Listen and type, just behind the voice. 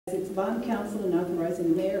its bond counsel and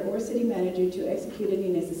authorizing the mayor or city manager to execute any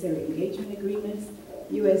necessary engagement agreements,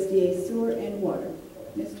 USDA sewer and water.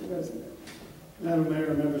 Mr. Rosenberg. Madam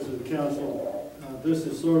Mayor, members of the council, this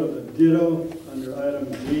is sort of a ditto under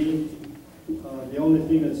item G. The only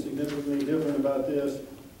thing that's significantly different about this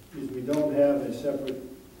is we don't have a separate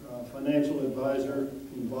financial advisor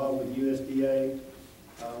involved with USDA.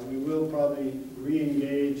 We will probably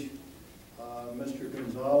re-engage Mr.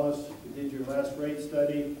 Gonzalez, who did your last rate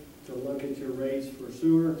study, to look at your rates for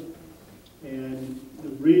sewer. And the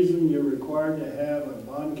reason you're required to have a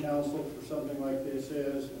bond counsel for something like this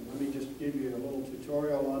is, and let me just give you a little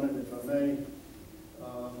tutorial on it if I may.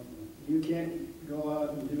 You can't go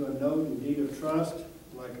out and do a note and deed of trust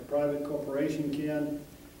like a private corporation can.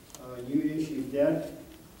 You issue debt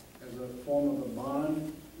as a form of a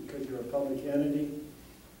bond because you're a public entity.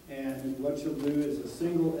 And what you'll do is a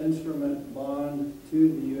single instrument bond to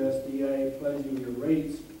the USDA pledging your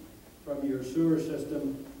rates from your sewer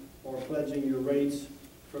system or pledging your rates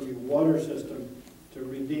from your water system to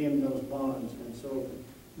redeem those bonds. And so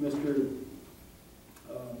Mr.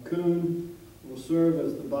 Kuhn will serve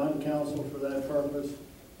as the bond counsel for that purpose.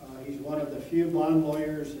 He's one of the few bond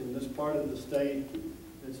lawyers in this part of the state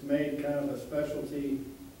that's made kind of a specialty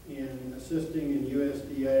in assisting in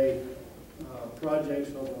USDA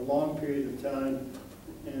projects over a long period of time.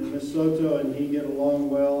 And Ms. Soto and he get along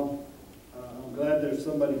well. I'm glad there's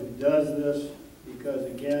somebody who does this because,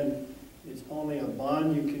 again, it's only a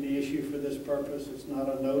bond you can issue for this purpose. It's not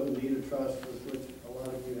a note and deed of trust with which a lot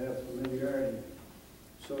of you have familiarity.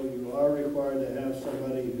 So you are required to have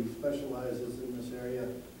somebody who specializes in this area,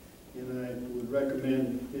 and I would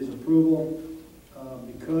recommend his approval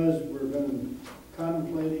because we're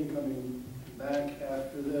contemplating coming back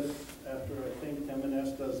after this, after I think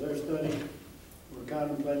M&S does their study. We're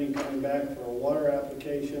contemplating coming back for a water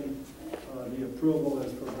application. The approval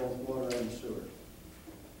is for both water and sewer.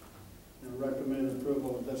 And recommend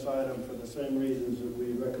approval of this item for the same reasons that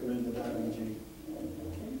we recommended item G.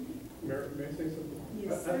 Mayor, may I say something?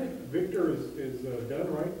 Yes, I sir. think Victor is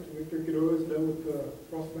done, right? Victor Quiroga is done with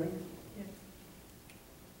Cross Bank? Yes.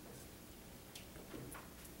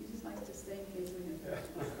 He just likes to stay in case we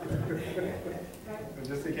have.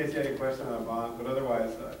 Just in case you had any question on the bond, but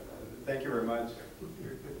otherwise, thank you very much.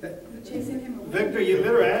 Chasing him away. Victor, you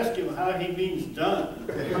better ask him how he means done.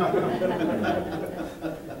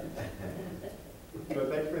 But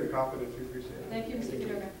thank you for the confidence, we appreciate it. Thank you, Mr.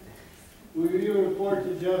 Quiroga. Will you report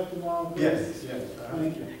to Jeff tomorrow? Yes.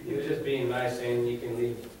 Thank you. He was just being nice saying you can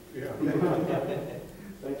leave. Yeah.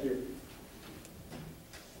 Thank you.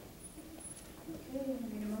 Okay, I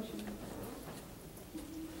need a motion.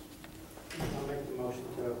 I'll make the motion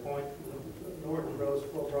to appoint Norton Rose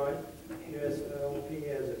Fulbright, USLP,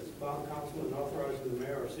 as its bond counsel and authorizing the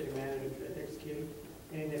mayor or city manager to execute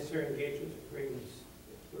any necessary engagement agreements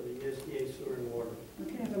for the USDA sewer and water.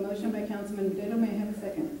 Okay, I have a motion by Councilman Ditto. May I have a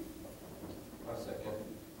second? A second.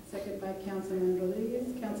 Second by Councilman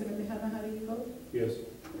Rodriguez. Councilman Tejada, how do you vote? Yes.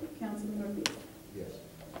 Councilman Ortiz? Yes.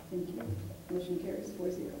 Thank you. Motion carries 4-0.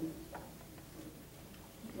 Okay,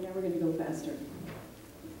 now we're going to go faster.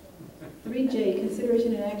 3J,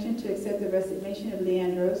 consideration and action to accept the resignation of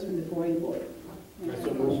Leandros from the 4A board. May I have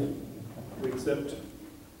a motion? We accept.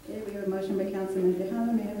 Okay, we have a motion by Councilman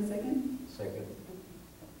Tejada. May I have a second? Second.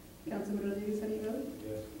 Councilman Rodriguez, how do you vote?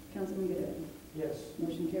 Yes. Councilman Guerrero? Yes.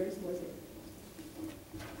 Motion carries 4-0.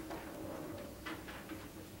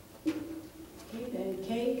 Okay, then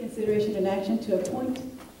K, consideration and action to appoint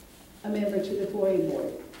a member to the 4A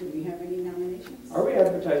board. Do we have any nominations? Are we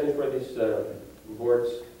advertising for these boards?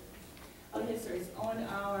 Oh, yes, sir. It's on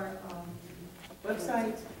our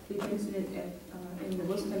website. We posted it in the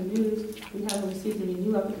Wilson News. We haven't received any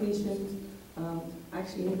new applications.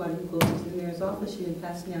 Actually, anybody who goes to the mayor's office should be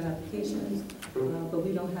passing out applications, but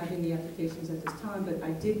we don't have any applications at this time. But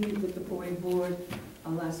I did meet with the 4A board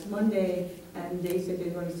last Monday, and they said they're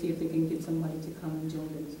going to see if they can get somebody to come and join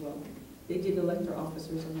them as well. They did elect their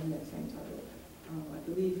officers on that same title. I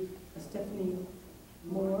believe Stephanie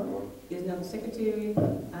Moore is now the secretary,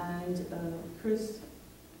 and Chris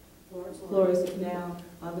Flores is now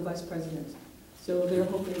the vice president. So they're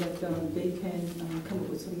hoping that they can come up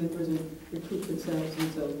with some members and recruit themselves,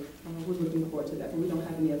 and so we're looking forward to that. But we don't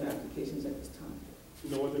have any other applications at this time.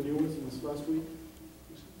 No other new ones since last week?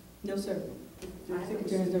 No, sir. The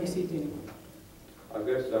secretary has not received any. I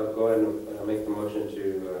guess I'll go ahead and make the motion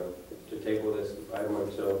to table this item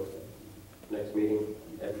until next meeting.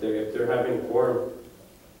 If they're having quorum.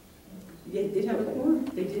 They did have a quorum.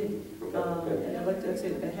 They did. Okay. And I'd like to say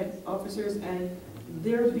that had officers, and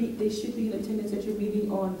they should be in attendance at your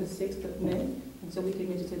meeting on the 6th of May, and so we can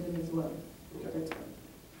register them as well. Okay.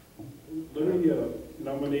 me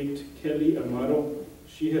nominate Kelly Amaro.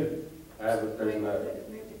 She had, I have a person that,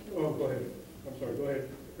 oh, go ahead. I'm sorry, go ahead,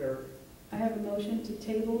 Eric. I have a motion to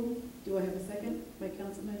table. Do I have a second? By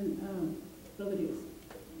Councilman Rodriguez.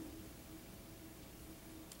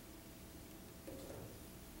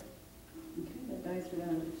 Okay, that dies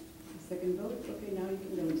without a second vote. Okay, now you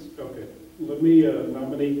can go. Okay, let me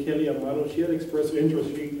nominate Kelly Amaro. She had expressed interest.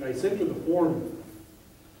 I sent her the form,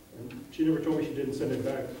 and she never told me she didn't send it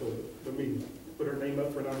back, so let me put her name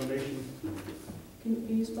up for nomination.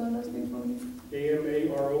 Can you spell last name for me?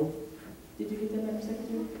 Amaro. Did you get that, Madam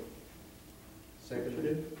Secretary? She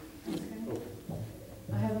did? Okay. Okay.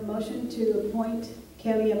 I have a motion to appoint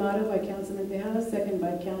Kelly Amato by Councilman Tejada, second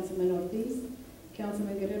by Councilman Ortiz.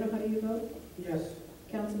 Councilman Guerrero, how do you vote? Yes.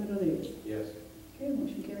 Councilman Rodriguez? yes. Okay,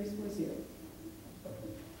 motion carries 4-0.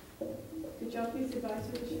 Could y'all please advise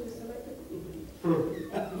who she was selected?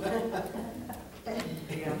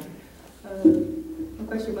 I'm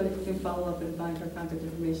quite sure, but if we can follow up and find her contact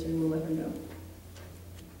information, we'll let her know.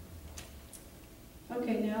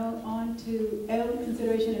 Okay, now on to L,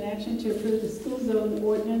 consideration and action to approve the school zone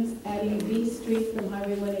ordinance adding V Street from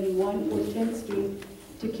Highway 181 or 10th Street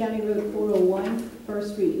to County Road 401,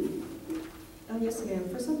 first reading. Yes, ma'am.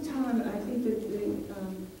 For some time, I think that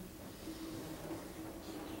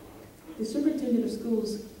the superintendent of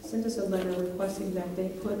schools sent us a letter requesting that they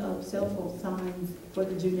put up cell phone signs for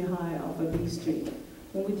the junior high off of B Street.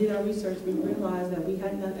 When we did our research, we realized that we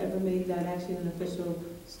had not ever made that actually an official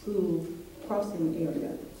school crossing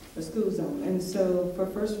area, a school zone. And so for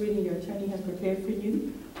first reading, your attorney has prepared for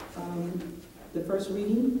you the first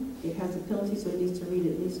reading. It has a penalty, so it needs to read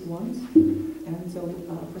at least once. And so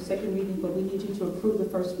for second reading, but we need you to approve the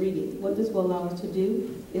first reading. What this will allow us to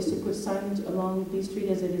do is to put signage along B Street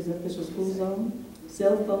as it is an official school zone.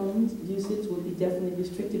 Cell phones usage will be definitely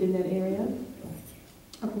restricted in that area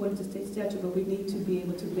according to state statute, but we need to be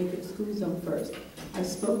able to make it school zone first. I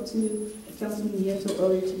spoke to Councilman Nieto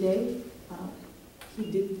earlier today. He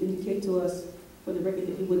did indicate to us, for the record,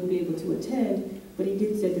 that he wouldn't be able to attend, but he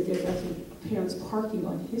did say that there's actually parents parking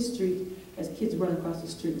on his street as kids run across the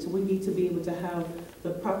street. So we need to be able to have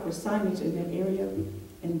the proper signage in that area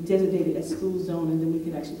and designate it as school zone, and then we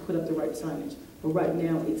can actually put up the right signage. But right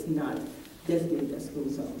now, it's not designated as school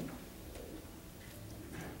zone.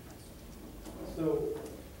 So,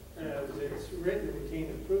 as it's written, we can't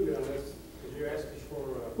approve it unless, because you're asking for,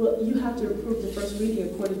 Well, you have to approve the first reading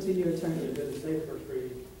according to your it attorney. doesn't say first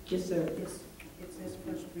reading. Yes, sir. Yes, it says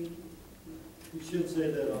first reading You should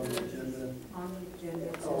say that on the agenda. on the agenda.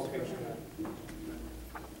 It says Oh, okay. first reading.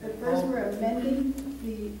 But first, we're amending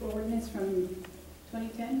the ordinance from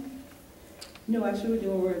 2010. No, actually,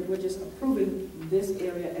 we're just approving this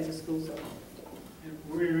area as a school zone.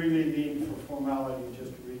 We really need, for formality,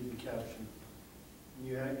 just to read the caption.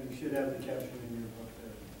 You should have the caption in your book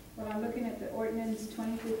there. Well, I'm looking at the ordinance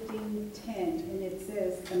 2015-10, and it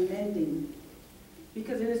says amending.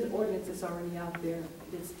 Because there is an ordinance that's already out there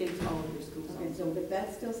that states all of your school Okay, zones. so, but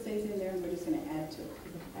that still stays in there, and we're just gonna add to it.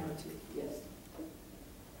 Yes.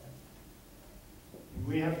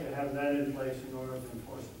 We have to have that in place in order to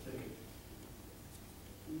enforce the ticket.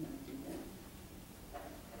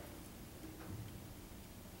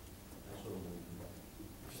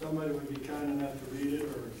 If somebody would be kind enough to read it,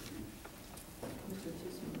 or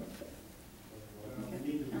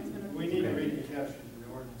we need to read the caption to the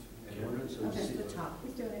ordinance. An ordinance of the Okay, city, the top,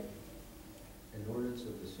 let's do it. an ordinance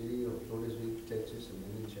of the city of Floresville, Texas,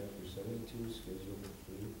 amending chapter 72, schedule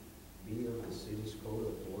 3B of the city's code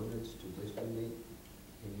of ordinance to designate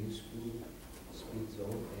a new school speed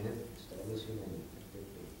zone and establishing an effective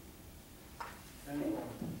date.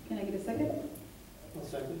 Can I get a second? One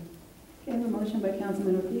second. Okay, I have a motion by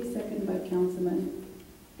Councilman Ortiz, second by Councilman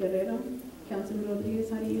Guerrero. Councilman Rodriguez,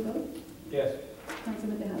 how do you vote? Yes.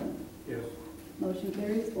 Councilman Tejada? Yes. Motion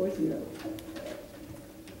carries 4-0.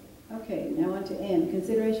 Okay, now on to N,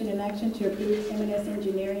 consideration and action to approve M&S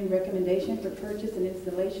Engineering recommendation for purchase and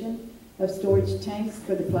installation of storage tanks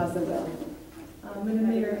for the Plaza Well. Madam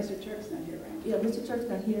Mayor, Mr. Turk's not here, right? yeah, Mr. Turk's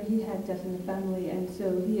not here. He had death in the family, and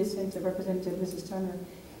so he has sent a representative, Mrs. Turner,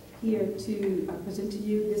 here to present to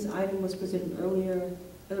you. This item was presented earlier,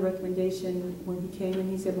 the recommendation when he came, and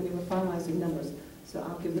he said when they were finalizing numbers. So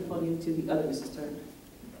I'll give the podium to the other Mrs. Turner.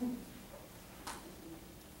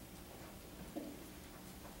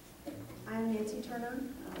 I'm Nancy Turner.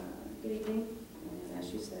 Good evening. And as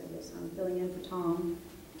she said, yes, I'm filling in for Tom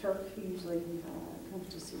Turk, who usually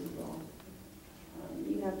comes to see you all.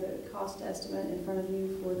 You have the cost estimate in front of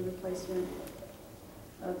you for the replacement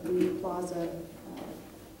of the Plaza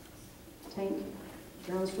tank,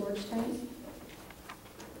 ground storage tank.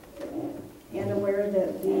 And aware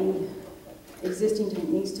that the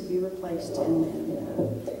needs to be replaced,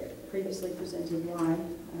 and previously presented why,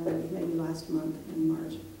 maybe last month in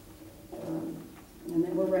March. And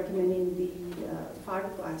then we're recommending the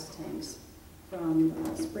fiberglass tanks from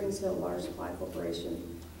Springs Hill Water Supply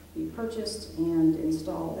Corporation be purchased and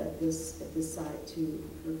installed at this site to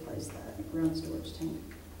replace that ground storage tank.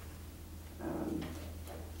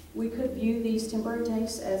 We could view these temporary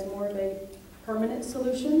tanks as more of a permanent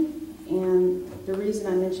solution, and the reason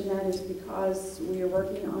I mention that is because we are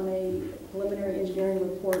working on a preliminary engineering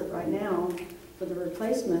report right now for the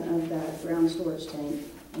replacement of that ground storage tank,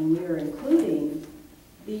 and we are including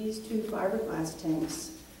these two fiberglass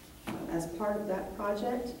tanks as part of that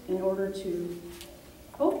project in order to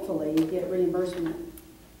hopefully get reimbursement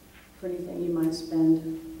for anything you might spend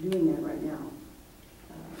doing that right now.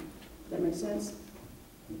 Does that make sense?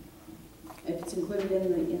 If it's included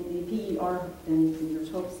in the PER, then there's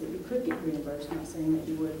hopes that you could get reimbursed. I'm not saying that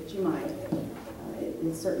you would, but you might.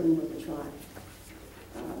 It's certainly worth a try.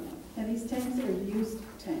 And these tanks are used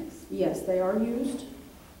tanks, Yes, they are used.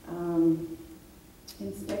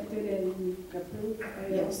 inspected and approved by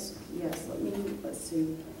you? Yes, let's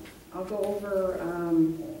see. I'll go over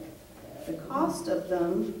the cost of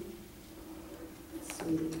them. Let's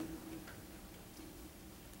see.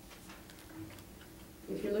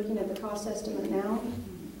 If you're looking at the cost estimate now,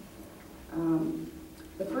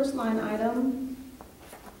 the first line item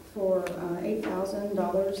for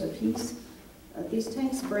 $8,000 a piece. These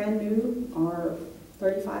tanks, brand new, are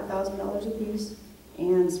 $35,000 a piece.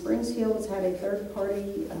 And Springs Hill has had a third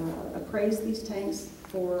party appraise these tanks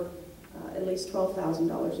for at least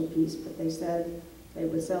 $12,000 a piece, but they said they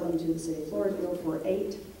would sell them to the city of Floresville for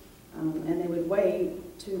 $8,000, and they would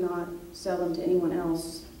wait to not sell them to anyone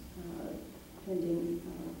else pending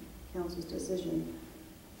council's decision.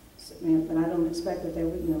 So, but I don't expect that they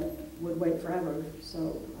would wait forever.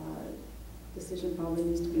 So decision probably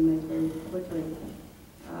needs to be made very quickly.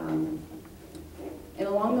 And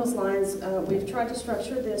along those lines, we've tried to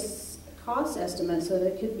structure this cost estimate so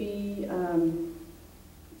that it could be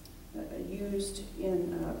used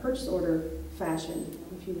in purchase order fashion,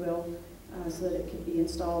 if you will, so that it could be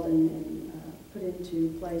installed and put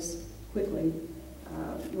into place quickly,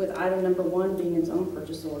 with item number 1 being its own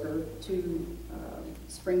purchase order to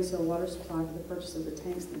Springs Hill Water Supply for the purchase of the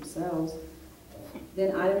tanks themselves.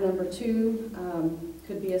 Then item number 2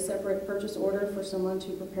 could be a separate purchase order for someone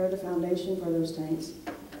to prepare the foundation for those tanks.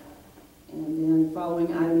 And then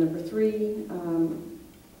following item number 3,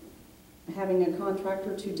 having a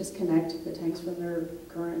contractor to disconnect the tanks from their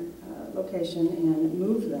current location and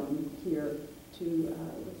move them here to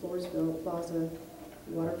the Floresville Plaza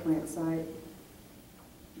water plant site.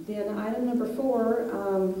 Then item number 4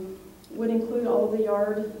 would include all of the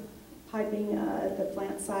yard piping at the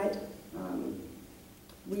plant site.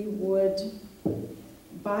 We would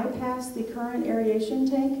bypass the current aeration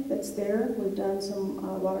tank that's there. We've done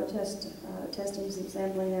some water testing, some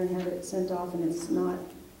sampling there, and have it sent off, and it's not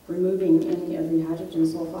removing any of the hydrogen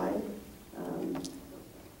sulfide.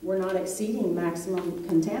 We're not exceeding maximum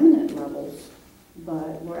contaminant levels,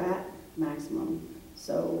 but we're at maximum.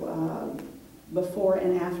 So before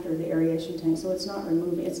and after the aeration tank, so it's not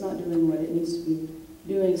removing, it's not doing what it needs to be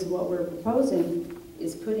doing. So what we're proposing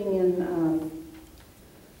is putting in,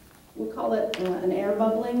 we'll call it an air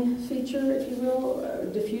bubbling feature, if you will,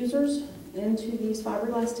 diffusers into these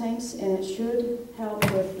fiberglass tanks, and it should help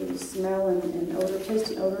with the smell and odor,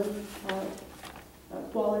 taste and odor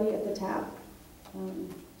quality at the tap.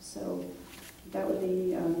 So that would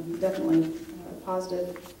be definitely a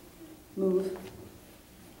positive move.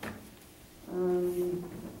 And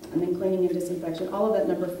then cleaning and disinfection. All of that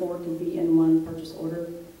number 4 can be in one purchase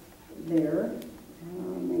order there.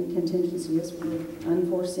 And contingencies for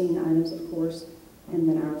unforeseen items, of course, and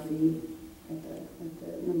then our fee at the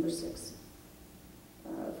number 6.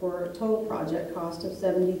 For a total project cost of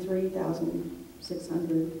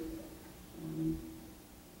 $73,600.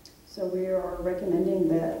 So we are recommending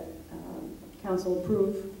that council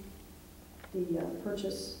approve the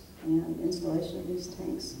purchase and installation of these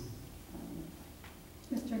tanks.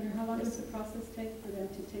 Ms. Turner, how long does the process take for them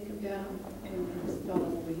to take them down and install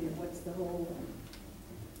them over here? What's the whole?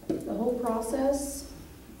 The whole process,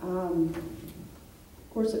 of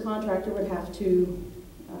course, the contractor would have to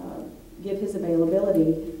give his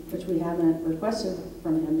availability, which we haven't requested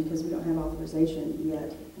from him because we don't have authorization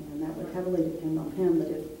yet, and that would heavily depend on him. But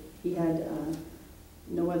if he had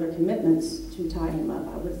no other commitments to tie him up,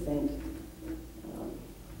 I would think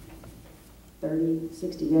 30,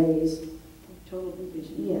 60 days. Total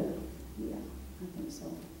completion? Yeah, I think so.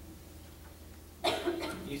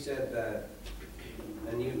 You said that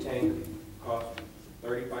a new tank cost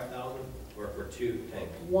 $35,000 or for two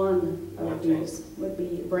tanks? One One of tank. these would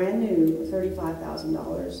be brand new,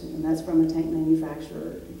 $35,000, and that's from a tank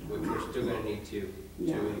manufacturer. We're still gonna need two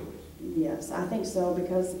Yeah. anyways. Yes, I think so,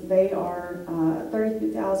 because they are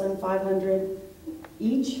 33,500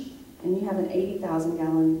 each, and you have an 80,000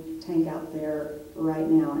 gallon tank out there right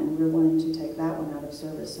now, and we're wanting to take that one out of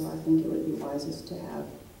service, so I think it would be wisest to have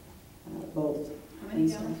both. How many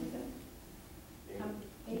gallons is that?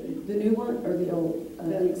 The new one or the old?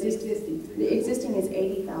 The existing. The existing is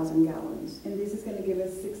 80,000 gallons. And this is gonna give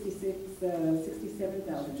us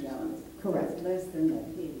 67,000 gallons. Correct. That's less than that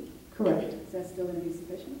 80. Correct, Is that still gonna be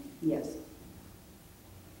sufficient? yes.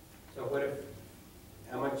 So what if,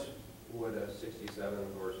 how much would a 67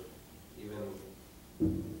 or even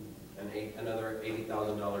another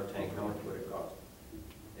 $80,000 tank, how much would it cost?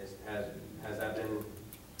 Has that been,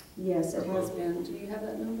 Yes, it has been. Do you have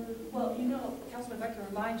that number? Well, you know, Councilman, if I can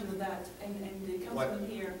remind you of that, and the councilman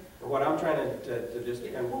here, what I'm trying to just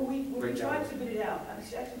kind of, when we break down. tried to bid it out,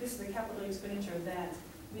 actually, this is a capital expenditure that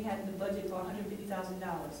we had in the budget for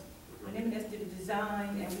 $150,000. And M&S did a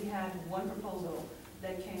design, and we had one proposal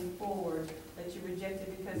that came forward that you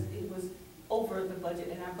rejected because it was over the budget,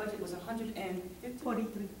 and our budget was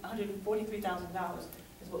 $143,000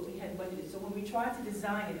 is what we had budgeted. So when we tried to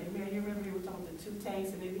design it, and Mary, you remember we were talking about the two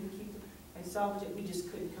tanks, and maybe we can keep them and salvage it, we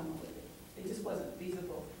just couldn't come up with it. It just wasn't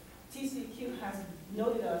feasible. TCQ has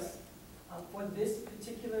noted us for this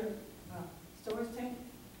particular storage tank.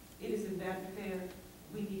 It is in bad repair.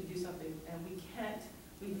 We need to do something, and we can't.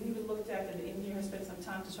 We even looked at, and the engineer has spent some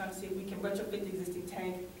time to try to see if we can retrofit the existing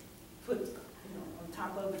tank, put, on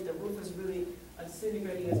top of it. The roof is really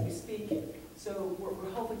disintegrating as we speak. So what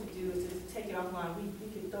we're hoping to do is just to take it offline. We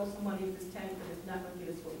can throw some money at this tank, but it's not going to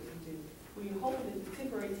get us what we can do. We're hoping that the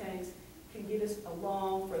temporary tanks can get us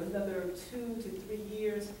along for another 2 to 3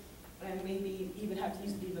 years, and maybe even have to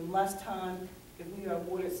use it even less time if we are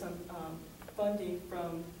awarded some funding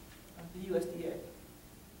from the USDA.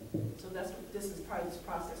 So that's what this is part of this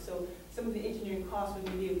process. So some of the engineering costs we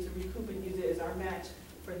may be able to recoup and use it as our match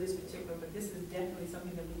for this particular, but this is definitely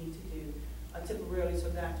something that we need to do temporarily so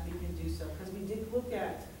that we can do so. Because we did look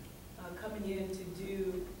at coming in to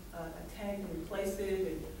do a tank and replace it,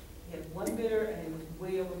 and we had one bidder, and it was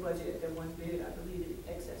way over budget. That one bid, I believe, in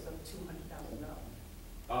excess of $200,000.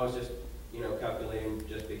 I was just, calculating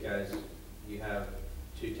just because you have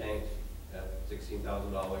two tanks at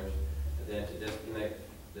 $16,000, and then to disconnect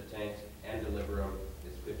the tanks and deliver them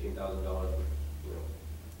is $15,000,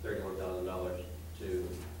 $31,000 to,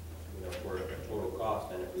 for a total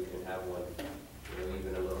cost. And if we can have one,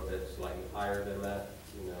 even a little bit slightly higher than that,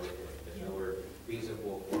 if it were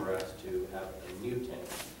feasible for us to have a new tank.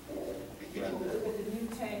 But the new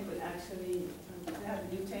tank would actually, to have a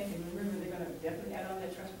new tank, and remember, they're going to definitely add on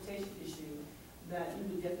that transportation issue, that you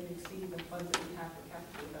would definitely exceed the funds that we have for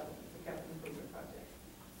capital development, for capital improvement project.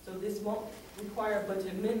 So this won't require a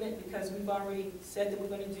budget amendment because we've already said that we're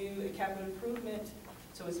going to do a capital improvement.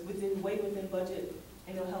 So it's way within budget,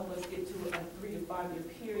 and it'll help us get to a 3 to 5 year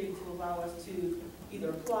period to allow us to either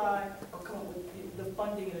apply or come up with the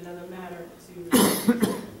funding in another manner to,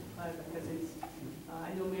 because it's,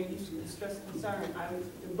 I know Mary used to stress concern.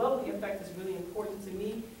 The bubbling effect is really important to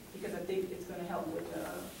me because I think it's going to help with the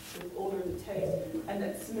odor, the taste, and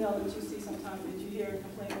that smell that you see sometimes that you hear and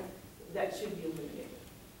complain of, that should be eliminated.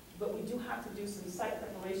 But we do have to do some site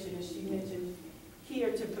preparation, as she mentioned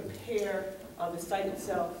here, to prepare the site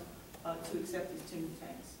itself to accept these two new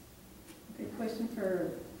tanks. Okay, question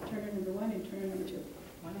for Turner number 1 and Turner number 2.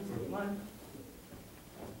 One.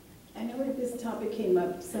 I know that this topic came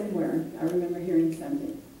up somewhere. I remember hearing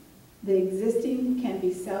something. The existing can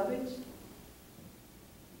be salvaged?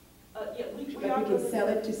 Yeah, we Like are we going can to sell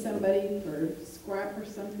it to somebody for scrap or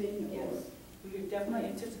something? Yes, we're definitely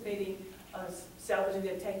anticipating salvaging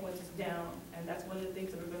that tank once it's down, and that's one of the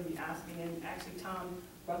things that we're going to be asking. And actually, Tom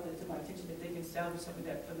brought that to my attention that they can salvage some of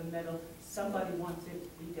that for the metal. Somebody wants it,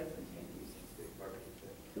 we definitely can use it.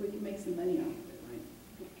 So we can make some money off of it, right?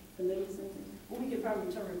 A little something? Well, we could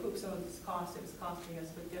probably recoup some of this cost that it's costing us,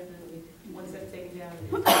 but definitely once that's taken down,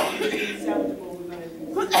 it's salvageable. We're going to.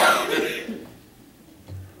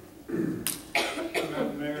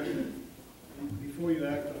 Madam Mayor, before you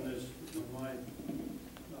act on this, if you don't mind,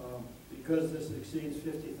 because this exceeds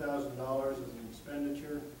 $50,000 as an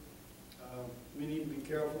expenditure, we need to be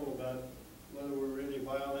careful about whether we're really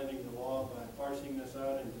violating the law by parsing this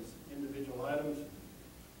out into individual items.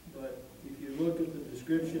 But if you look at the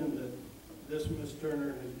description that this Ms.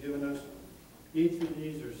 Turner has given us, each of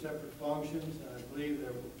these are separate functions, and I believe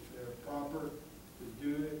they're proper to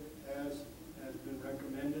do it as has been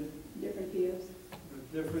recommended. Different POs?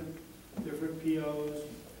 With different POs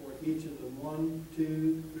for each of the 1,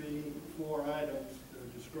 2, 3, 4 items that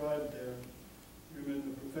are described there. Remember,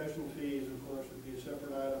 the professional fees, of course, would be a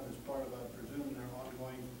separate item as part of, I presume, their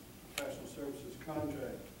ongoing professional services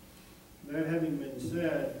contract. That having been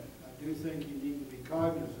said, I do think you need to be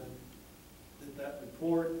cognizant that that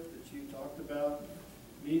report that you talked about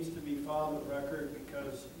needs to be filed of record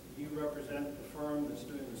because you represent the firm that's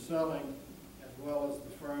doing the selling as well as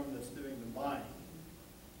the firm that's doing the buying.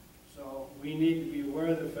 So we need to be aware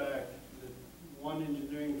of the fact that one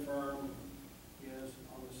engineering firm is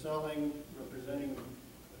on the selling, representing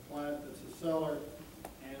the client that's the seller,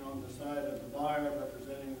 and on the side of the buyer,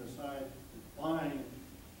 representing the side that's buying.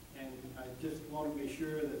 And I just want to be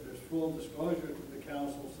sure that there's full disclosure to the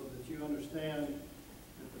council so that you understand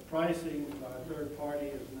that the pricing by a third party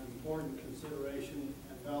is an important consideration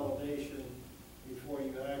and validation before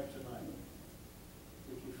you act tonight.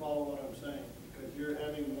 If you follow what I'm saying, because you're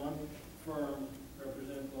having one firm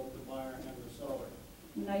represent both the buyer and the seller.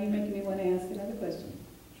 Now you're making me want to ask another question.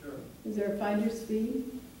 Sure. Is there a finder's fee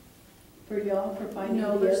for y'all for finding the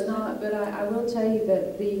No, there's other? not, but I will tell you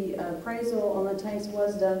that the appraisal on the tanks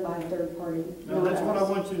was done by a third party. Now, not that's what I us.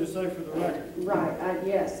 want you to say for the record. Right,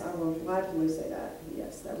 yes, I will gladly say that,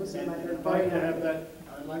 yes, that was done by a And third I'd party. like to have that,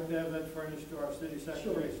 I'd like to have that furnished to our city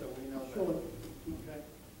secretary so we know that. Sure, Okay?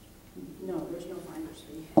 no, there's no finder's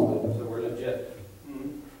fee. So we're legit.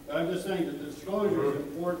 But I'm just saying that the disclosure is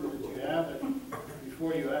important that you have it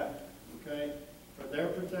before you act, okay? For their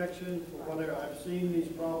protection, for whatever, I've seen these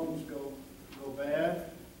problems go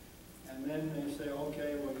bad, and then they say,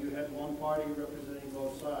 okay, well, you had one party representing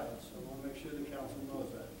both sides, so I want to make sure the council knows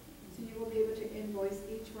that. So you will be able to invoice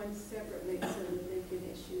each one separately so that they can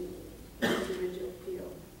issue an individual PO,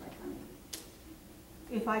 like honey.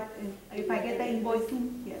 If I get the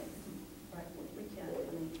invoicing, yes. Right, we can, I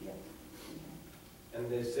mean, yeah. And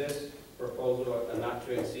is this proposal a not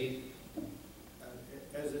to exceed?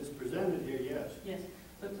 As it's presented here, yes. Yes,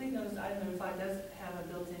 but please notice item number 5 does have a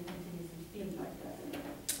built-in contingency fee like that in there,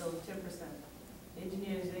 so 10%.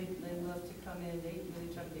 Engineers, they love to come in, they really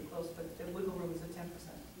try to get close, but the wiggle room is at 10%.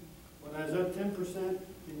 Well, now, is that 10%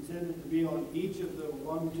 intended to be on each of the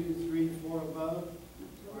 1, 2, 3, 4 above,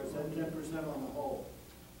 or is that 10% on the whole?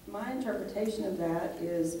 My interpretation of that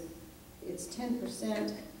is it's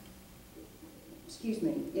 10%, excuse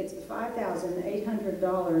me, it's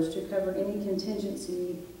 $5,800 to cover any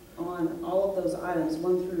contingency on all of those items,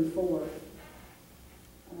 1 through 4.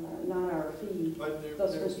 Not our fee, But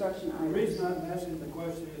those construction the items. reason I'm asking the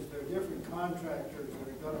question is there are different contractors that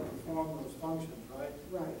are going to perform those functions, right?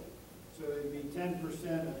 Right. So it'd be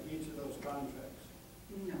 10% of each of those contracts.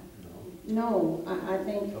 No, I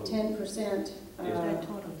think 10%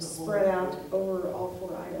 spread out over all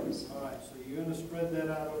 4 items. All right, so you're going to spread that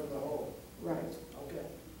out over the whole. Right. Okay,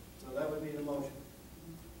 so that would be the motion.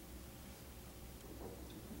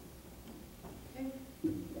 Okay,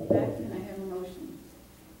 back, can I have a motion?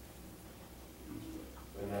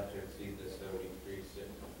 But not to exceed the 73.6.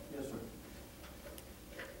 Yes, sir.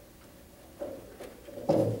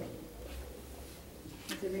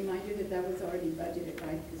 As a reminder that that was already budgeted,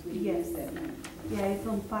 right? Because we Yes. used that money. Yeah, it's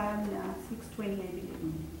on file, 620, I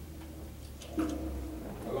believe. I'm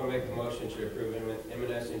going to make the motion to approve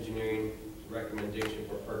M&S Engineering recommendation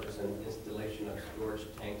for purchase and installation of storage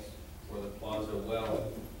tanks for the Plaza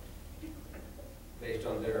well based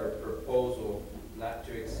on their proposal not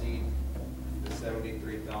to exceed the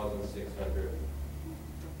 73,600.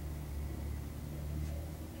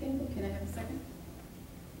 Okay, can I have a second?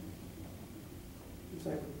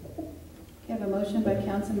 Second. Okay, I have a motion by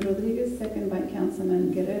Councilman Rodriguez, second by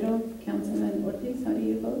Councilman Guerrero. Councilman Ortiz, how do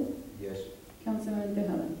you vote? Yes. Councilman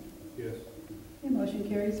Tejada? Yes. Okay, motion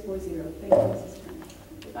carries 4-0. Thank you, Mrs. Turner.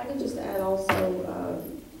 If I could just add also,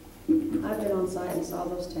 I've been on site and saw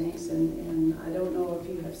those tanks, and I don't know if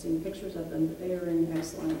you have seen pictures of them, but they are in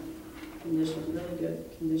excellent condition, really good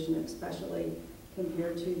condition, especially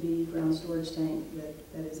compared to the ground storage tank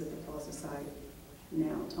that is at the Plaza site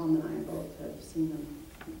now. Tom and I both have seen them.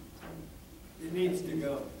 It needs to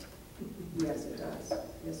go. Yes, it does.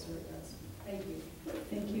 Yes, sir, it does. Thank you.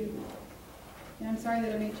 Thank you. And I'm sorry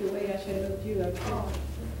that I made you wait. I should have moved you up.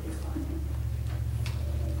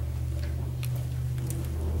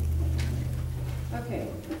 Okay.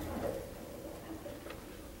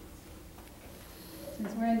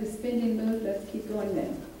 Since we're in the spending mood, let's keep going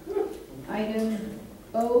then. Item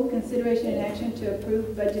O, consideration and action to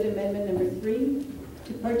approve budget amendment number 3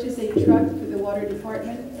 to purchase a truck for the water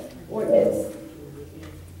department. Ordinance.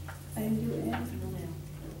 I didn't do it.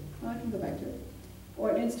 Oh, I can go back to it.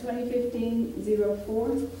 Ordinance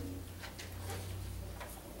 2015-04.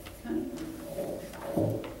 Connie?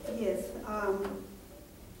 Yes,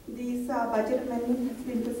 budget amendment has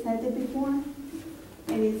been presented before,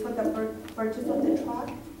 and it's for the purchase of the truck.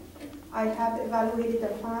 I have evaluated the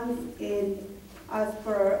funds, and as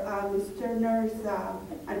per Ms. Turner's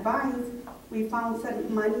advice, we found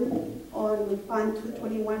some money on Fund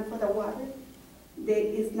 221 for the water that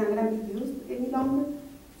is not going to be used any longer.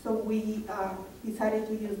 So we decided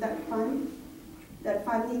to use that funding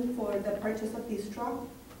for the purchase of this truck.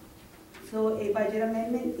 So a budget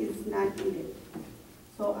amendment is not needed.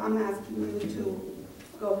 So I'm asking you to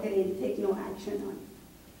go ahead and take no action on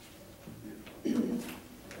it.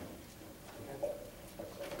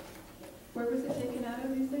 Where was it taken out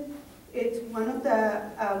of, you said? It's one of the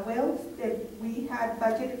wells that we had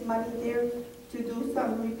budgeted money there to do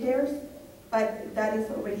some repairs, but that is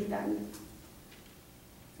already done.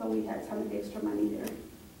 So we had some extra money there.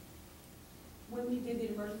 When we did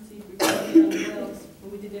the emergency repair on the wells,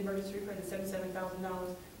 when we did the emergency repair, the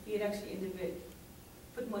 $77,000, he had actually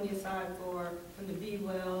put money aside from the B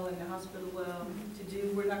well and the hospital well to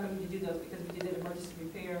do. We're not going to do those because we did an emergency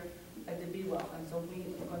repair at the B well, and so we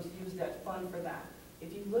are going to use that fund for that.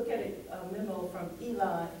 If you look at a memo from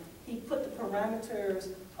Eli, he put the parameters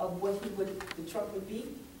of what the truck would be,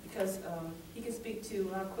 because he can speak to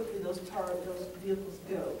how quickly those vehicles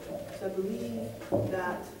go. So I believe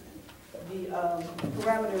that the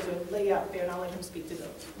parameters are laid out there, and I'll let him speak to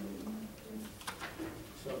those.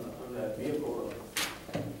 So on that vehicle,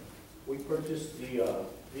 we purchased the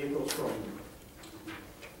vehicles from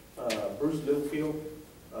Bruce Littlefield,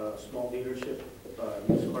 small dealership,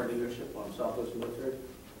 used car dealership on Southwest Military.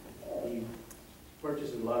 He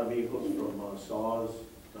purchases a lot of vehicles from Saws,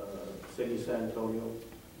 City of San Antonio,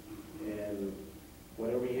 and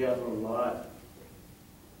whatever he has on the lot,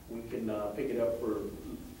 we can pick it up for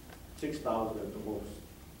 $6,000 at the most.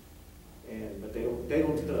 But they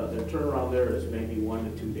don't. Their turnaround there is maybe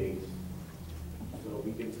 1 to 2 days. So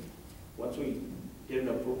we can, once we get an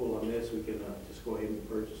approval on this, we can just go ahead and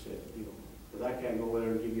purchase it. Because I can't go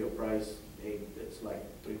there and give you a price. Hey, it's like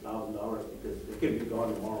 $3,000 because it could be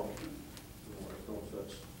gone tomorrow. There's no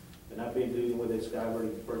such. And I've been dealing with this guy. I've already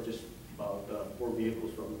purchased about 4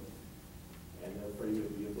 vehicles from him, and they're pretty good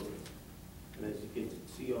vehicles. And as you can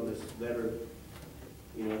see on this letter,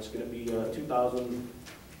 it's going to be 2,000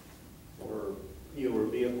 or newer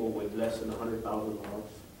vehicle with less than 100,000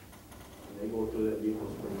 miles. And they go through that vehicle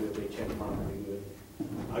pretty good. They check them out pretty good.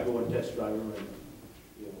 I go and test drive them, and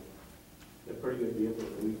they're pretty good vehicles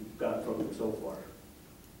that we've got from them so far.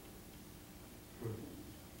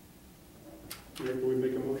 Can we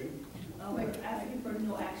make a motion? We're asking for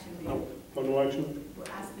no action. Oh, no action?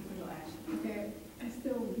 We're asking for no action. Okay, I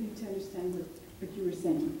still need to understand what you were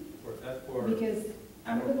saying. That's for. Because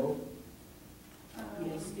I'm looking,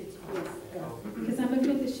 Yes, it's because I'm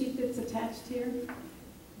looking at the sheet that's attached here,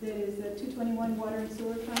 that is the 221 water and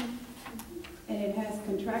sewer fund, and it has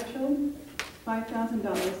contractual,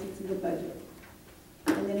 $5,000, it's in the budget.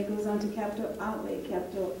 And then it goes on to capital outlay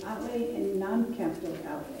and non-capital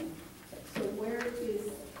outlay. So where is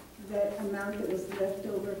that amount that was left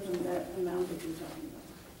over from that amount that you're talking about?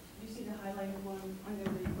 You see the highlighted one under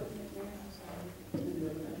the equipment there? I'm sorry.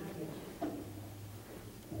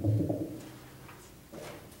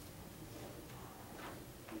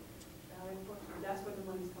 That's where the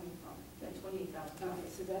money's coming from, that $28,000. Okay,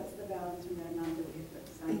 so that's the balance from that amount that we have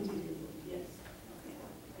assigned to you. Yes.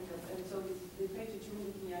 And so the page that you're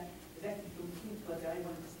looking at is actually from Keith's budget. I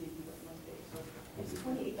wanted to see if you looked one page. So it's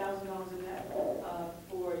 $28,000 in that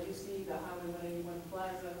for, you see the Highway 181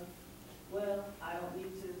 Plaza. Well, I don't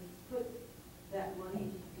need to put that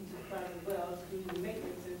money into the Plaza well to do the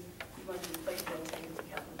maintenance. You're going to replace those things with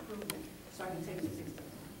capital improvement. So I can take the 60.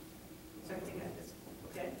 So I can take that this,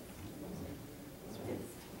 okay?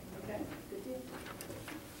 Okay, good deal.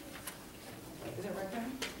 Is that right,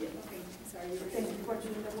 Karen? Yeah, okay, sorry, you were saying before you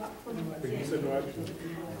know what? But you said no action.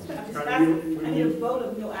 I'm just asking, I need a vote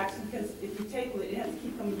of no action, because if you table it, it has to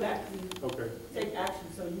keep coming back to Okay. take action,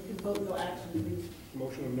 so you can vote no action.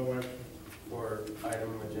 Motion of no action. For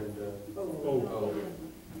item agenda. Oh.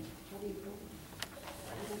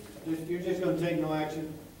 You're just going to take no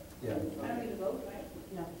action? Yeah. I don't need a vote, right?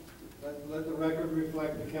 No. Let the record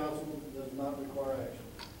reflect the council does not require action.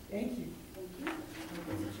 Thank you.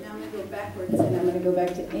 Now I'm going to go backwards, and I'm going to go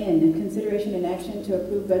back to N. Consideration and action to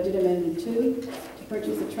approve budget amendment 2 to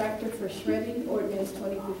purchase a tractor for shredding, ordinance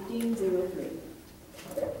 2015-03.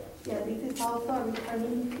 Yeah, this is also a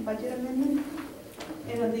returning budget amendment.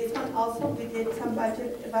 And on this one also, we did some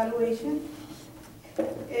budget evaluation.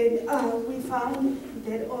 And we found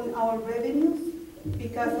that on our revenues,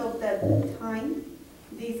 because of the time,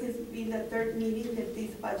 this has been the 3rd meeting that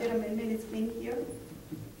this budget amendment has been here.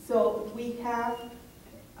 So we have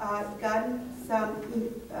gotten some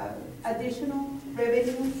additional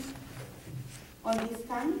revenue on this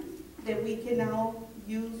time that we can now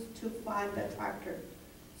use to fund the tractor.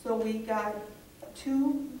 So we got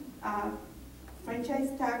two franchise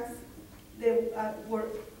tax that were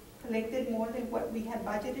collected more than what we had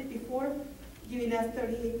budgeted before, giving us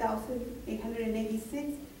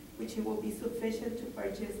 $38,886, which will be sufficient to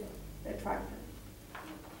purchase the tractor.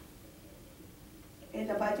 And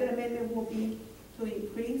the budget amendment will be to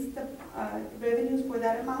increase the revenues for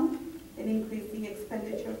that amount and increase the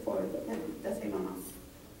expenditure for the same amount.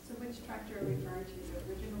 So which tractor are we referring to, the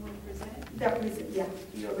original one presented? Yeah,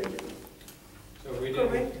 the original. So we didn't,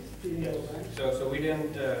 Correct? Yes. so we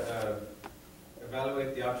didn't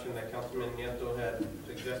evaluate the option that Councilman Nieto had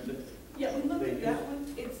suggested? Yeah, we looked at that one,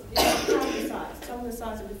 it's some of the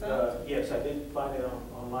size that we found. Yes, I did find it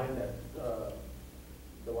online that,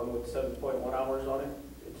 the one with 7.1 hours on it,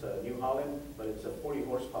 it's a New Holland, but it's a 40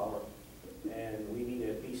 horsepower. And we need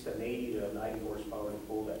at least an 80 to 90 horsepower to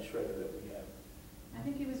pull that shredder that we have. I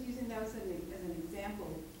think he was using those as an example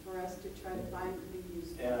for us to try to find new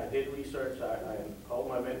use. And I did research, I called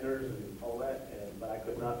my vendors and all that, but I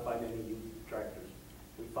could not find any used tractors.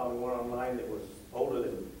 We found one online that was older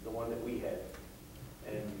than the one that we had.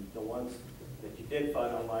 And the ones that you did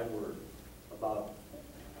find online were about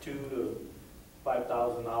 2,000 to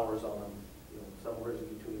 5,000 hours on them, somewhere in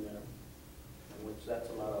between there. And which that's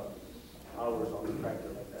a lot of hours on a tractor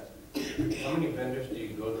like that. How many vendors do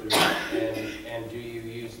you go through, and do you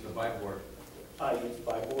use the buy board? I use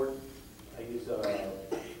buy board. I use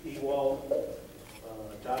E-Wall,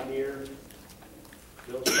 John Deere,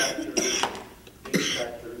 Bill Tractors, Beach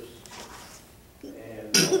Tractors,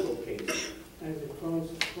 and also Case. As a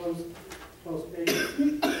closed case.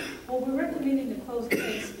 Well, we're recommending the closed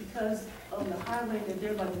case because on the highway that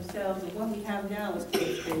they're by themselves, the one we have now is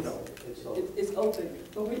closed case. No, it's open. It's open,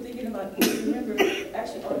 but we're thinking about, remember,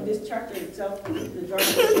 actually on this tractor itself, the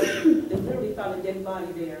driver, they literally found a dead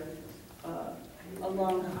body there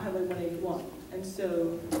along Highway 181. And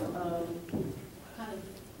so,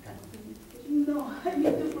 no, I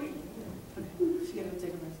need to breathe. She got to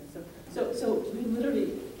take a medicine. So we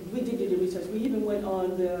literally, we did do the research. We even went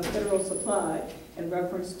on the Federal Supply in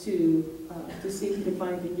reference to see if we could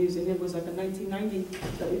find anything used. And it was like a 1990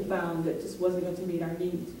 that we found that just wasn't going to meet our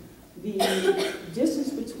needs. The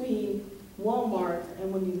distance between Walmart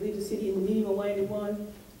and when you leave the city and leave 181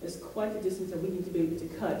 is quite the distance that we need to be able to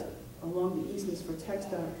cut along the easements for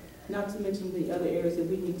textile, not to mention the other areas that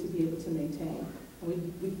we need to be able to maintain.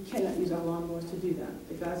 And we cannot use our lawnmowers to do that.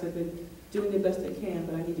 The guys have been doing the best they can,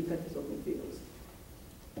 but I need to cut these open fields.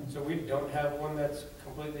 So we don't have one that's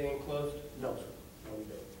completely enclosed? No, sir. No, we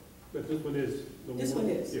don't. But this one is the one? This one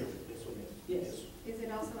is. Yeah. This one is. Yes. Is it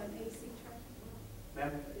also an AC tractor?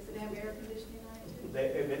 Ma'am, Does it have air conditioning on it too?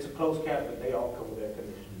 if it's a closed cab, they all come with air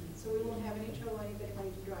conditioning. So we won't have any trouble anybody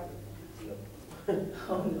wanting to drive it? No.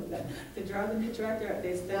 Oh, no, to drive the new tractor,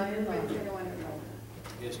 they Not stand in everybody's line. gonna want to drive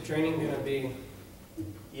it. Is training going to be,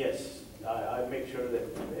 Yes, I make sure that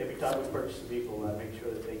every time we purchase a vehicle, I make sure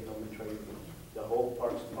that they come and train. The whole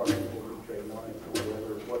parks department will be trained on it,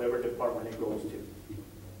 whatever department it goes to.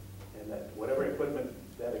 And that whatever equipment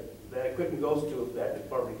that equipment goes to, if that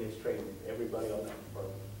department gets trained, everybody on that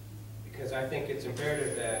department. because I think it's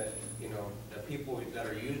imperative that, the people that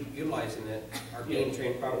are utilizing it are being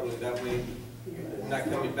trained properly. That way, you're not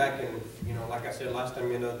coming back and, like I said last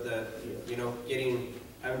time,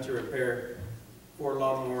 having to repair 4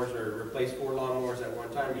 lawnmowers or replace 4 lawnmowers at one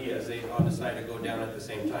time because they all decide to go down at the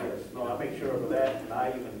same time. No, I make sure of that, and I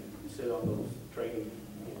even sit on those training,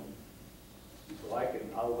 so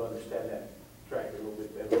I'll understand that tractor a little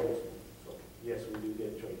bit better also. So, yes, we do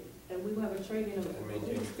get training. And we will have a trade-in of at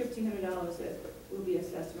least $1,500 that will be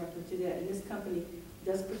assessed directly to that. And this company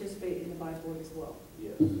does participate in the buy board as well.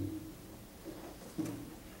 Yes.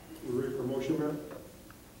 We're ready for motion, Mayor?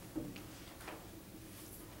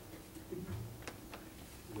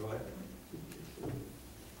 Go ahead.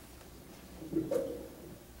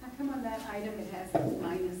 How come on that item it has a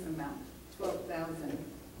minus amount,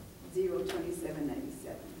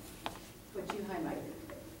 12,027.97? What you highlighted?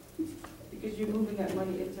 Because you're moving that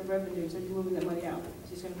money into revenue, so you're moving that money out.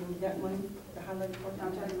 She's going to move that money, the highlighted part. No,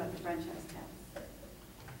 I'm talking about the franchise tax.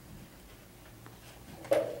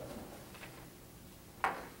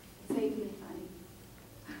 Save me,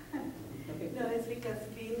 honey. No, it's because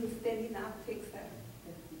being standing up takes that.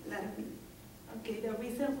 Okay, the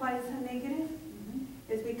reason why it's a negative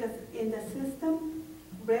is because in the system,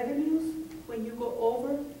 revenues, when you go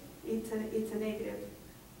over, it's a negative.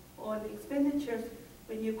 On expenditures,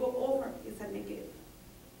 when you go over, it's a negative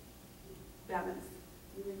balance.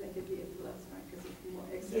 You would make it be a plus, right, because it's more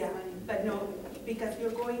excess But no, because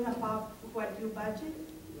you're going above what you budget.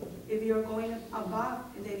 If you're going above,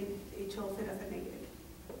 then it shows it as a negative.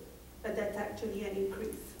 But that's actually an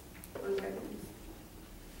increase on revenues.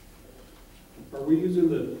 Are we using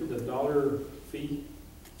the dollar fee?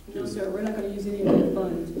 No, sir, we're not gonna use any of the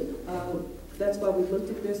funds. That's why we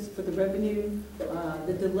looked at this for the revenue.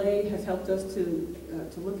 The delay has helped us to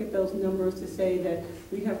look at those numbers to say that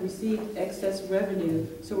we have received excess revenue,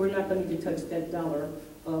 so we're not going to touch that dollar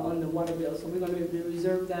on the water bill. So we're going to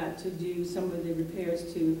reserve that to do some of the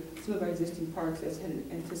repairs to some of our existing parks as had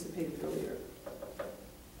anticipated earlier.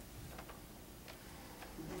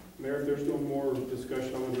 Mayor, if there's no more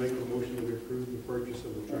discussion, I'm going to make a motion to approve the purchase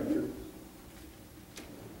of the tractor.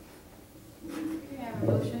 We have a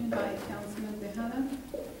motion by Councilman Tejada.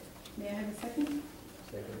 May I have a second?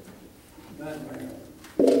 Second. Madam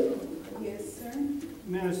Mayor, Yes, sir.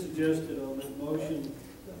 may I suggest that on that motion,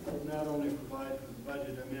 not only provide for the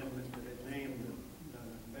budget amendment, but it name the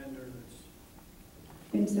vendor that's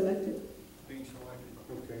Been selected. being selected.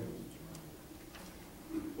 Okay.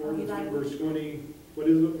 Ordinance number 20, what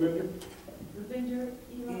is it, vendor? The vendor,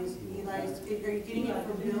 Is Eli's, are you getting it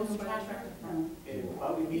from Bill's tractor? It'd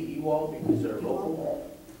probably be Ewald because they're local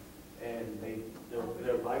and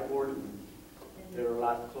they're Blackboard and they're a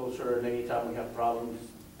lot closer, and anytime we have problems,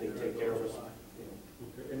 they take care of us.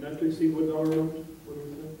 Okay. And not to exceed what dollar amount? What do we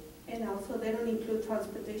say? And also, they don't include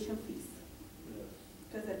transportation fees,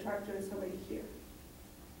 because the tractor is already here.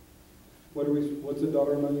 What's the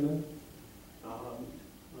dollar amount you know? Not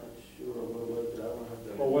sure what it was, but I don't have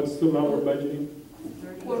the. Or what's the amount we're budgeting?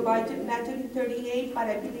 We're budgeting 38, but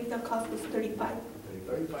I believe the cost was 35.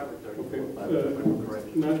 35 or 34, Okay, if I remember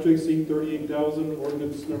correctly. Not to exceed 38,000,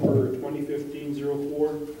 ordinance number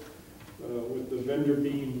 2015-04, with the vendor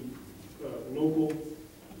being local,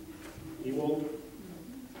 Ewald.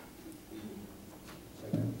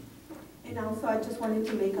 And also, I just wanted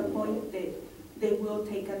to make a point that they will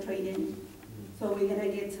take a trade-in. So we're gonna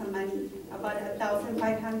get some money, about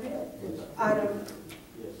 1,500 out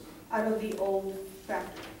of the old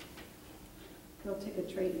tractor. They'll take a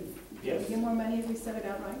trade-in. Yes. We get more money if we sell it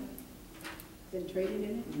outright than trading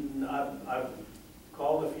in it? I've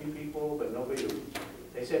called a few people, but nobody,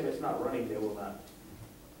 they said if it's not running, they will not.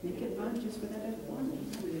 Make it run just for that one.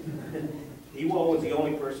 Ewald was the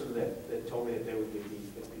only person that told me that they would give me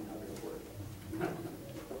 1,500 for it.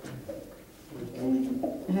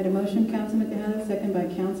 I had a motion, Councilman Tejada, second by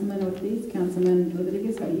Councilman Ortiz. Councilman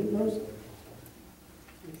Rodriguez, how do you vote?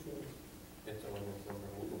 It's ordinance number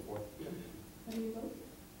 04. How do you vote?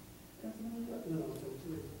 Councilman Rodriguez? No, it's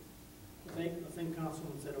 03. I think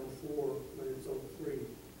Councilman said 04, but it's 03.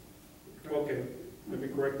 Okay, let me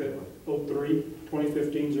correct that. 03,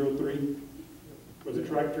 2015-03 for the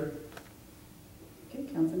tractor. Okay,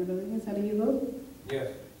 Councilman Rodriguez, how do you vote?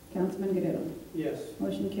 Yes. Councilman Guerrero? Yes.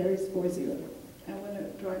 Motion carries 4-0. I want to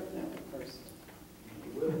drive that one first.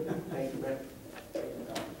 You will? Thank you, ma'am.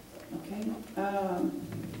 Okay.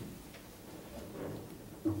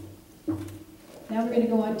 Now we're going to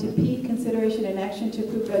go on to P, consideration and action to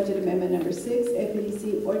approve budget amendment number 6,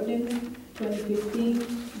 FEDC ordinance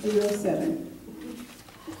 2015-07.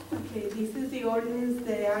 Okay, this is the ordinance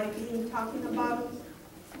that I've been talking about,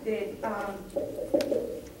 that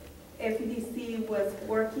FEDC was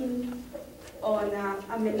working on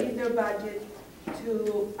amending their budget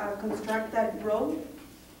to construct that road,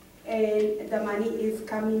 and the money is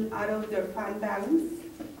coming out of their fund balance.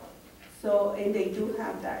 So, and they do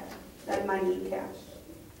have that money in cash.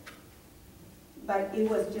 But it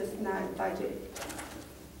was just not budgeted.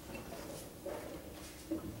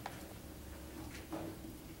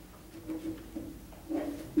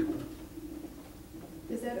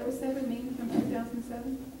 Does that 07 mean from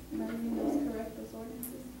 2007? Am I reading those correct, those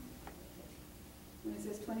ordinances? When it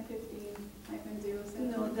says 2015-07?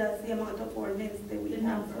 No, that's the amount of ordinance that we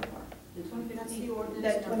have so far. The 2015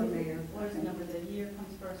 That ordinance number, 20 Mayor. Ordinance number, the year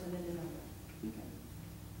comes first and then the number. Okay.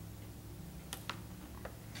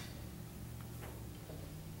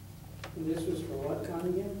 And this was for what, Connie,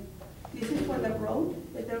 again? This is for the road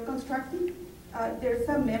that they're constructing. There's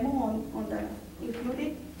a memo on the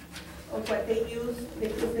included of what they use, they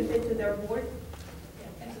presented to their board.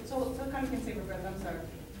 Yeah, and so kind of can say, Roberta, I'm sorry.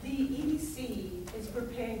 The EDC is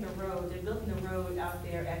preparing the road, they're building the road out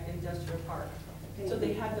there at the industrial park. So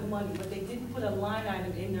they have the money, but they didn't put a line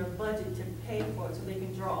item in their budget to pay for it so they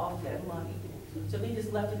can draw off that money. So they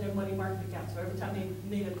just left it in their money market account. So every time they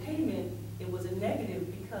made a payment, it was a negative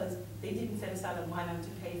because they didn't set aside a line item to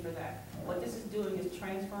pay for that. What this is doing is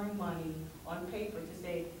transferring money on paper to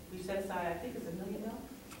say, we set aside, I think it's $1 million.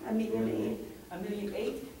 $1.8 million. $1.8 million,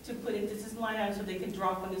 to put into this line item so they can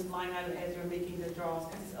draw from this line item as they're making their draws,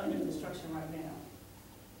 because it's under construction right now.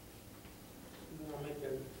 I'll make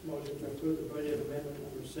a motion to approve the budget amendment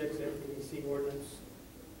number 6, FDC ordinance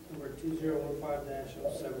number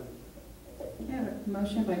 2015-07. I have a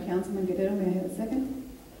motion by Councilman Guerrero. May I have a second?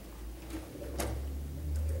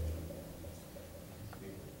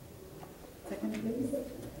 Second, please.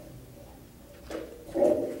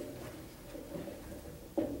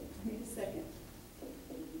 Need a second.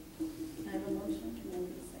 I have a motion, can I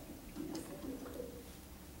need a second? Yes,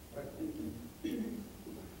 second.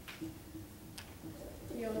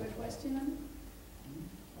 You all have a question on it?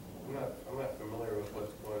 I'm not familiar with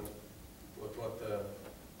what's going, with what the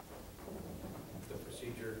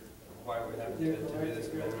procedure, why we have to do this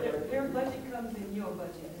amendment. Their budget comes in your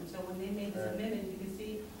budget, and so when they made this amendment, you can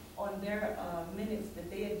see on their minutes that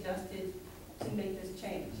they adjusted to make this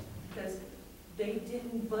change, because they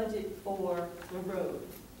didn't budget for the road.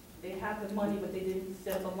 They have the money, but they didn't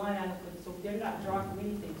set a line item for it, so they're not drawing from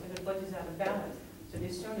anything, so their budget's out of balance. So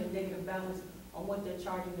they're showing a negative balance on what they're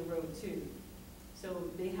charging the road to. So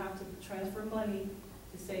they have to transfer money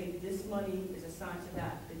to say this money is assigned to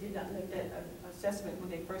that. They did not make that assessment when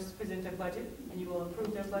they first present their budget, and you will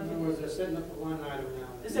approve their In budget. other words, they're setting up a line item now.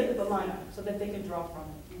 They set up a line item so that they can draw from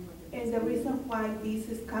it. And the reason why this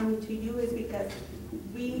is coming to you is because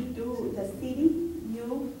we do, the city,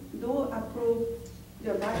 you do approve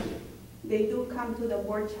your budget. They do come to the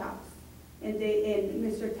workshops, and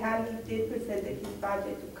Mr. Talley did present his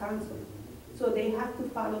budget to council. So they have to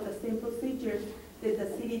follow the same procedures that the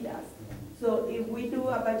city does. So if we do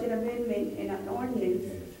a budget amendment and an ordinance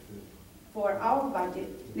for our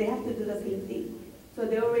budget, they have to do the same thing. So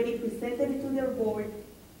they already presented it to their board,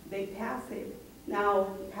 they pass it.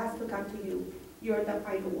 Now it has to come to you. You're the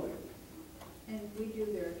final word. And we do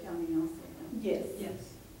their accounting also, huh? Yes.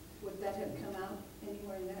 Yes. Would that have come out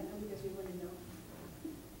anywhere in that, no, because we wouldn't know?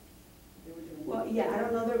 They were doing. Well, yeah, I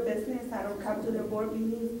don't know their business. I don't come to their board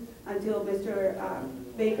meetings until Mr.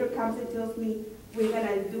 Baker comes and tells me we're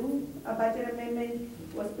gonna do a budget amendment,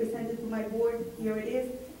 was presented to my board, here it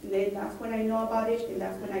is. And then that's when I know about it, and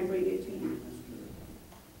that's when I bring it to you.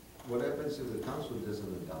 What happens if the council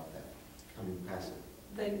doesn't adopt that? I mean, pass it?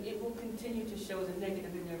 Then it will continue to show as a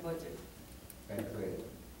negative in their budget. Right, great.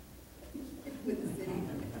 With the city.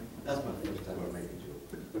 That's my first time I'm making a joke.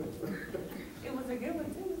 It was a good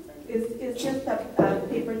one too. It's just a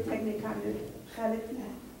paper technicality.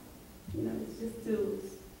 You know, it's just to.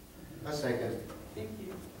 A second. Thank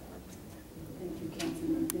you. Thank you,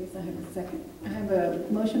 Councilman Ortiz. I have a second. I have a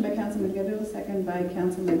motion by Councilman Guerrero, second by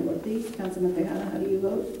Councilman Ortiz. Councilman Tejada, how do you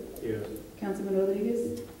vote? Yes. Councilman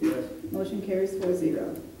Rodriguez? Yes. Motion carries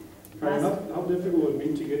 4-0. How difficult would it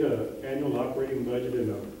be to get an annual operating budget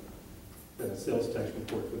and a sales tax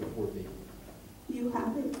report for the 4B? You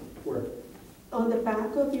have it. Where? On the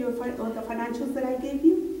back of your, on the financials that I gave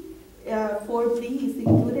you, 4B is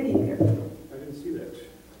included in there. I didn't see that.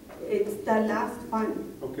 It's the last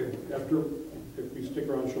fund. Okay, after, if you stick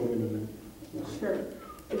around, show me the name. Sure.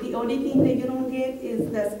 The only thing that you don't get is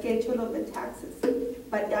the schedule of the taxes,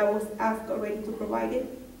 but I was asked already to provide it,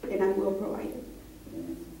 and I will provide it.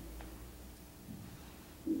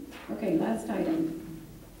 Okay, last item.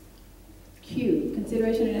 Q,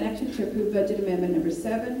 consideration and action to approve budget amendment number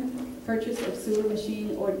 7, purchase of sewer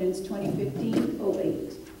machine ordinance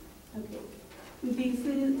 2015-08. Okay.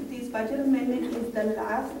 This budget amendment is the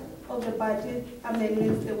last of the budget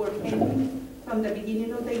amendments that were pending from the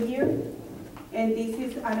beginning of the year. And this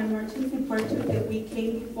is an emergency purchase that we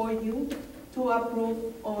came before you to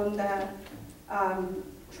approve on the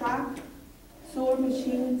truck, sewer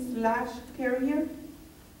machine / carrier.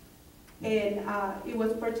 And it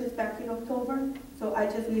was purchased back in October, so I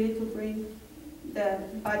just needed to bring the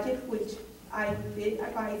budget, which I did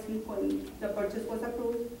advise you when the purchase was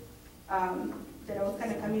approved, that I was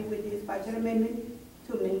gonna come in with this budget amendment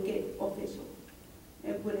to make it official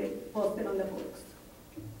and put it posted on the books.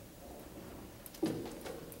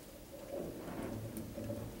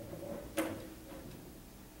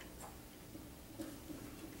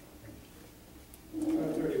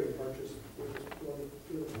 It's already been purchased. We're just going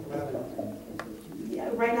through the formality. Yeah,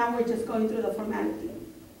 right now, we're just going through the formality,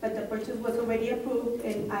 but the purchase was already approved,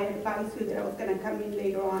 and I advised you that I was gonna come in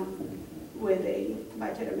later on with a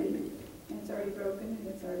budget amendment. And it's already broken and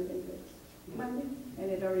it's already been fixed. And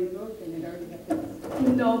it already broke and it already got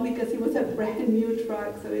fixed. No, because it was a brand new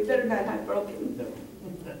truck, so it better not have broken.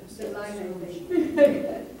 It's a line, I think.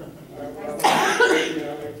 I'll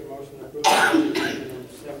make the motion to approve budget amendment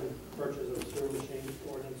number 7, purchase of sewer machine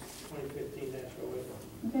ordinance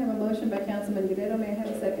 2015-08. Okay, I have a motion by Councilman Guerrero. May I have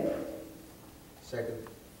a second? Second.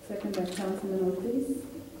 Second by Councilman Ortiz.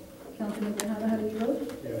 Councilman Tejada, how do you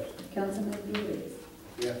vote? Yes. Councilman Flores?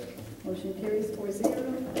 Yes. Motion carries 4-0.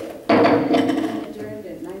 Adjourned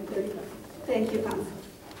at 9:35. Thank you, Council.